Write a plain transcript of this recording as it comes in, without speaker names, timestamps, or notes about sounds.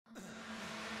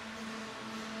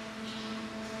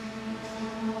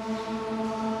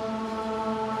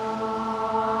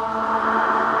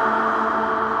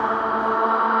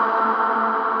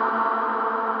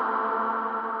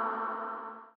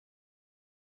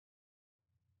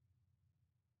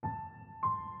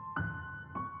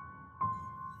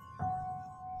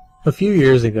A few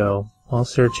years ago, while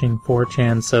searching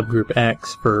 4chan subgroup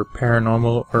X for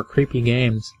paranormal or creepy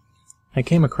games, I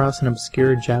came across an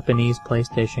obscure Japanese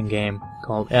PlayStation game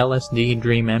called LSD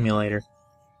Dream Emulator.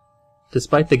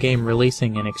 Despite the game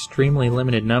releasing in extremely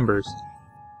limited numbers,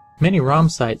 many ROM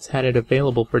sites had it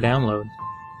available for download.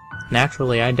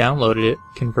 Naturally, I downloaded it,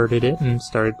 converted it, and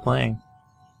started playing.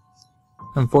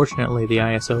 Unfortunately, the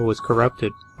ISO was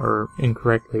corrupted, or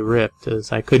incorrectly ripped,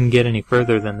 as I couldn't get any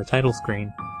further than the title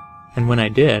screen. And when I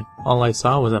did, all I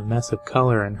saw was a mess of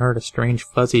color and heard a strange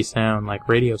fuzzy sound like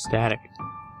radio static.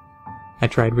 I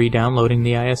tried re-downloading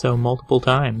the ISO multiple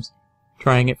times,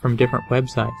 trying it from different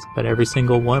websites, but every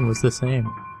single one was the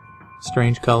same.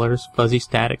 Strange colors, fuzzy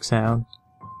static sound.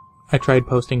 I tried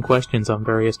posting questions on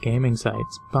various gaming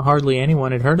sites, but hardly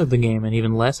anyone had heard of the game and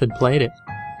even less had played it.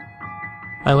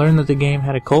 I learned that the game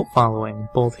had a cult following,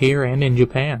 both here and in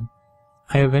Japan.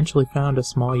 I eventually found a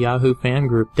small Yahoo fan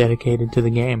group dedicated to the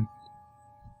game.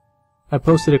 I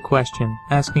posted a question,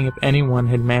 asking if anyone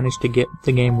had managed to get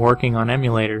the game working on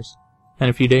emulators, and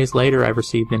a few days later I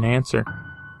received an answer.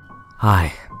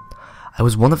 Hi, I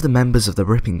was one of the members of the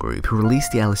ripping group who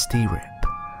released the LSD rip.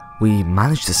 We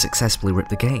managed to successfully rip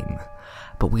the game,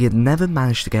 but we had never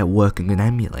managed to get working in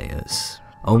emulators,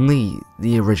 only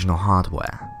the original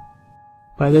hardware.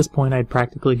 By this point I'd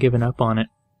practically given up on it.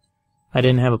 I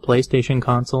didn't have a PlayStation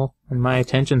console, and my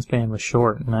attention span was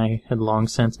short, and I had long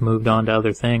since moved on to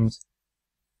other things.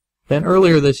 Then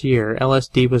earlier this year,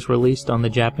 LSD was released on the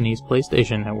Japanese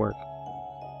PlayStation Network.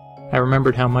 I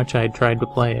remembered how much I had tried to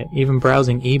play it, even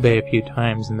browsing eBay a few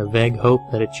times in the vague hope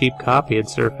that a cheap copy had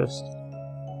surfaced.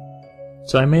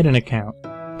 So I made an account,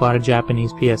 bought a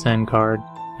Japanese PSN card,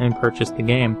 and purchased the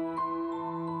game.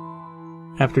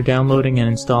 After downloading and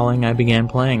installing, I began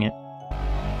playing it.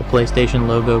 The PlayStation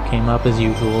logo came up as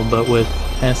usual, but with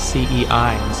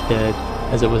SCEI instead,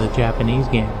 as it was a Japanese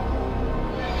game.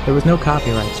 There was no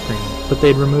copyright screen, but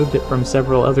they'd removed it from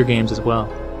several other games as well.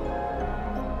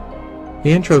 The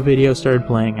intro video started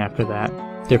playing after that.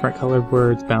 Different colored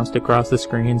words bounced across the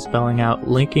screen, spelling out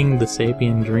 "Linking the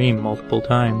Sapien Dream" multiple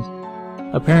times.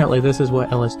 Apparently this is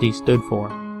what LSD stood for.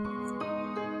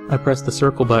 I pressed the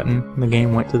circle button, and the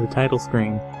game went to the title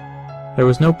screen. There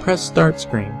was no press start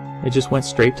screen. It just went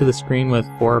straight to the screen with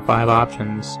 4 or 5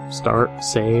 options: start,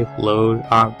 save, load,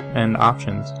 and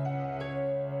options.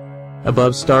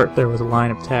 Above start there was a line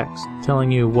of text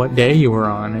telling you what day you were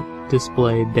on. It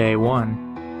displayed day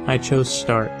 1. I chose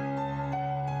start.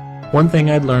 One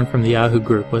thing I'd learned from the Yahoo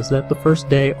group was that the first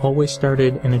day always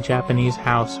started in a Japanese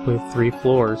house with 3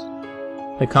 floors.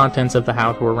 The contents of the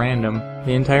house were random.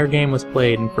 The entire game was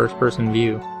played in first-person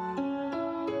view.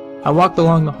 I walked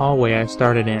along the hallway I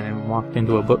started in and walked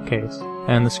into a bookcase,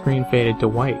 and the screen faded to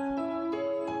white.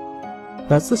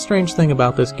 That's the strange thing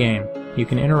about this game. You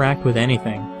can interact with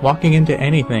anything. Walking into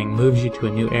anything moves you to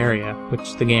a new area,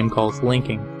 which the game calls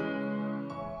linking.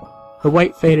 The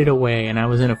white faded away and I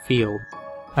was in a field.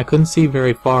 I couldn't see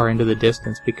very far into the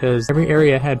distance because every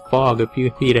area had fog a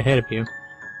few feet ahead of you.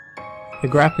 The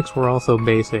graphics were also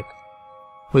basic,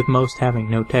 with most having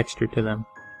no texture to them.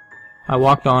 I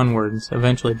walked onwards,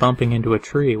 eventually bumping into a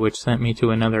tree which sent me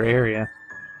to another area.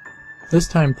 This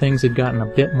time things had gotten a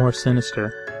bit more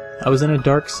sinister. I was in a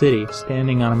dark city,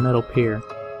 standing on a metal pier.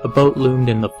 A boat loomed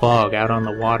in the fog out on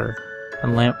the water,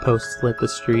 and lampposts lit the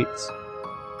streets.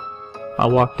 I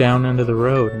walked down under the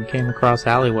road and came across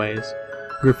alleyways.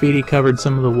 Graffiti covered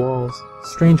some of the walls,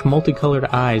 strange multicolored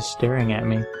eyes staring at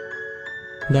me.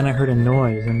 Then I heard a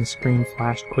noise and the screen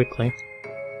flashed quickly.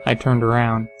 I turned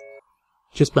around.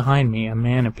 Just behind me, a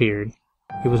man appeared.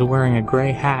 He was wearing a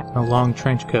gray hat and a long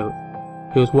trench coat.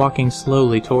 He was walking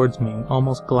slowly towards me,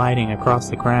 almost gliding across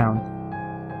the ground.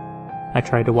 I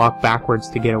tried to walk backwards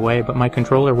to get away, but my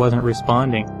controller wasn't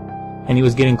responding, and he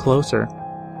was getting closer.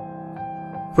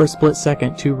 For a split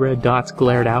second, 2 red dots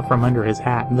glared out from under his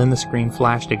hat, and then the screen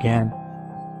flashed again.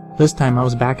 This time I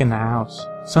was back in the house.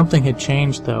 Something had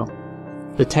changed, though.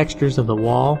 The textures of the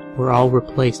wall were all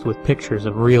replaced with pictures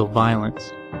of real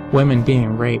violence. Women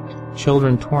being raped,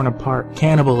 children torn apart,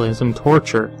 cannibalism,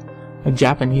 torture. A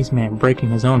Japanese man breaking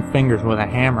his own fingers with a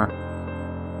hammer.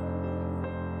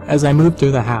 As I moved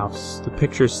through the house, the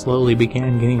pictures slowly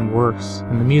began getting worse,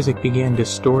 and the music began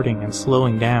distorting and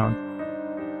slowing down.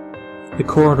 The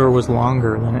corridor was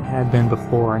longer than it had been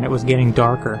before, and it was getting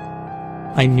darker.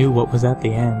 I knew what was at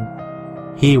the end.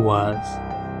 He was.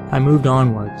 I moved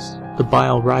onwards, the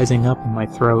bile rising up in my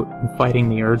throat and fighting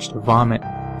the urge to vomit,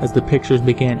 as the pictures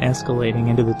began escalating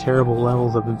into the terrible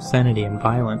levels of obscenity and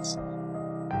violence.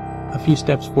 A few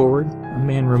steps forward, a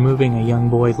man removing a young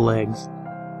boy's legs.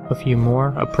 A few more,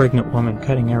 a pregnant woman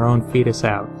cutting her own fetus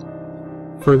out.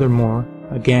 Furthermore,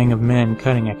 a gang of men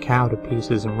cutting a cow to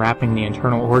pieces and wrapping the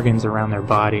internal organs around their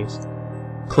bodies.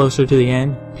 Closer to the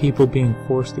end, people being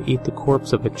forced to eat the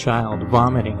corpse of a child,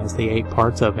 vomiting as they ate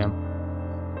parts of him.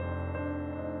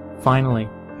 Finally,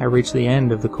 I reached the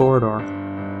end of the corridor.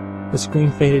 The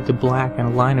screen faded to black and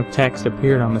a line of text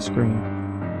appeared on the screen.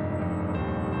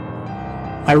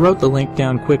 I wrote the link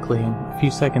down quickly, and a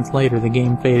few seconds later the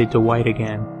game faded to white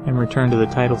again and returned to the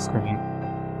title screen.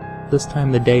 This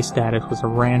time the day status was a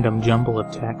random jumble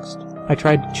of text. I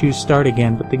tried to choose start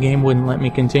again, but the game wouldn't let me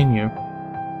continue.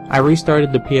 I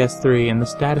restarted the PS3 and the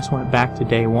status went back to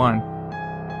day 1.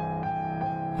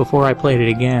 Before I played it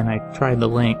again, I tried the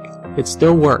link. It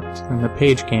still worked, and the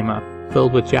page came up,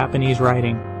 filled with Japanese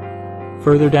writing.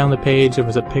 Further down the page there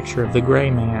was a picture of the Gray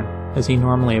Man, as he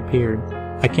normally appeared.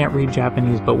 I can't read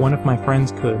Japanese, but one of my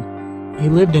friends could. He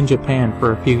lived in Japan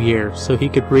for a few years, so he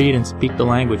could read and speak the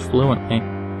language fluently.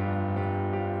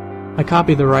 I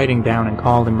copied the writing down and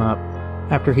called him up.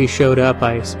 After he showed up,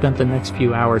 I spent the next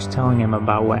few hours telling him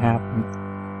about what happened.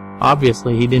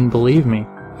 Obviously, he didn't believe me.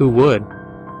 Who would?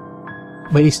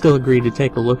 But he still agreed to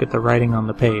take a look at the writing on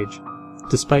the page.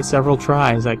 Despite several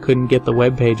tries, I couldn't get the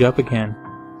web page up again,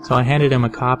 so I handed him a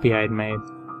copy I had made.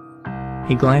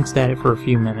 He glanced at it for a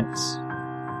few minutes,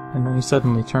 and then he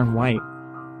suddenly turned white.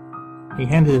 He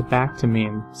handed it back to me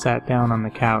and sat down on the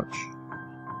couch.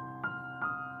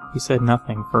 He said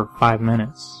nothing for 5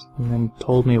 minutes, and then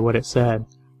told me what it said.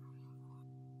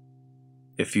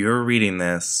 If you are reading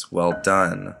this, well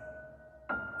done.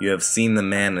 You have seen the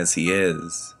man as he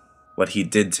is, what he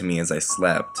did to me as I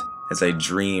slept, as I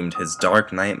dreamed his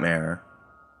dark nightmare.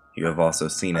 You have also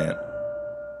seen it.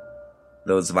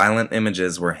 Those violent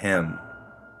images were him.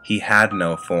 He had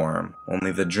no form,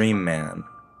 only the dream man.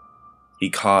 He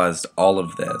caused all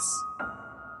of this.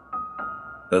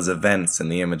 Those events in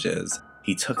the images,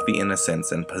 he took the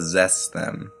innocents and possessed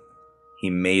them. He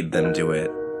made them do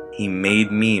it. He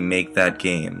made me make that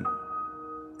game.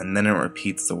 And then it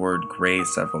repeats the word gray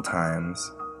several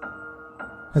times.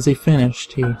 As he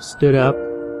finished, he stood up,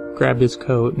 grabbed his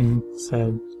coat, and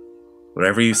said,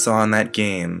 Whatever you saw in that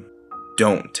game,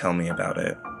 don't tell me about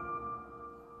it.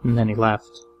 And then he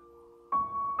left.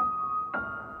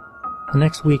 The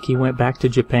next week he went back to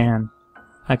Japan.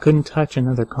 I couldn't touch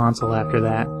another console after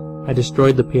that. I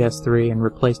destroyed the PS3 and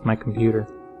replaced my computer.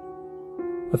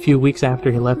 A few weeks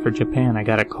after he left for Japan, I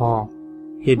got a call.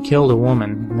 He had killed a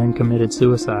woman and then committed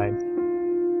suicide.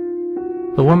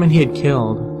 The woman he had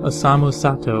killed, Osamu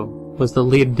Sato, was the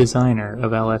lead designer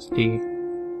of LSD.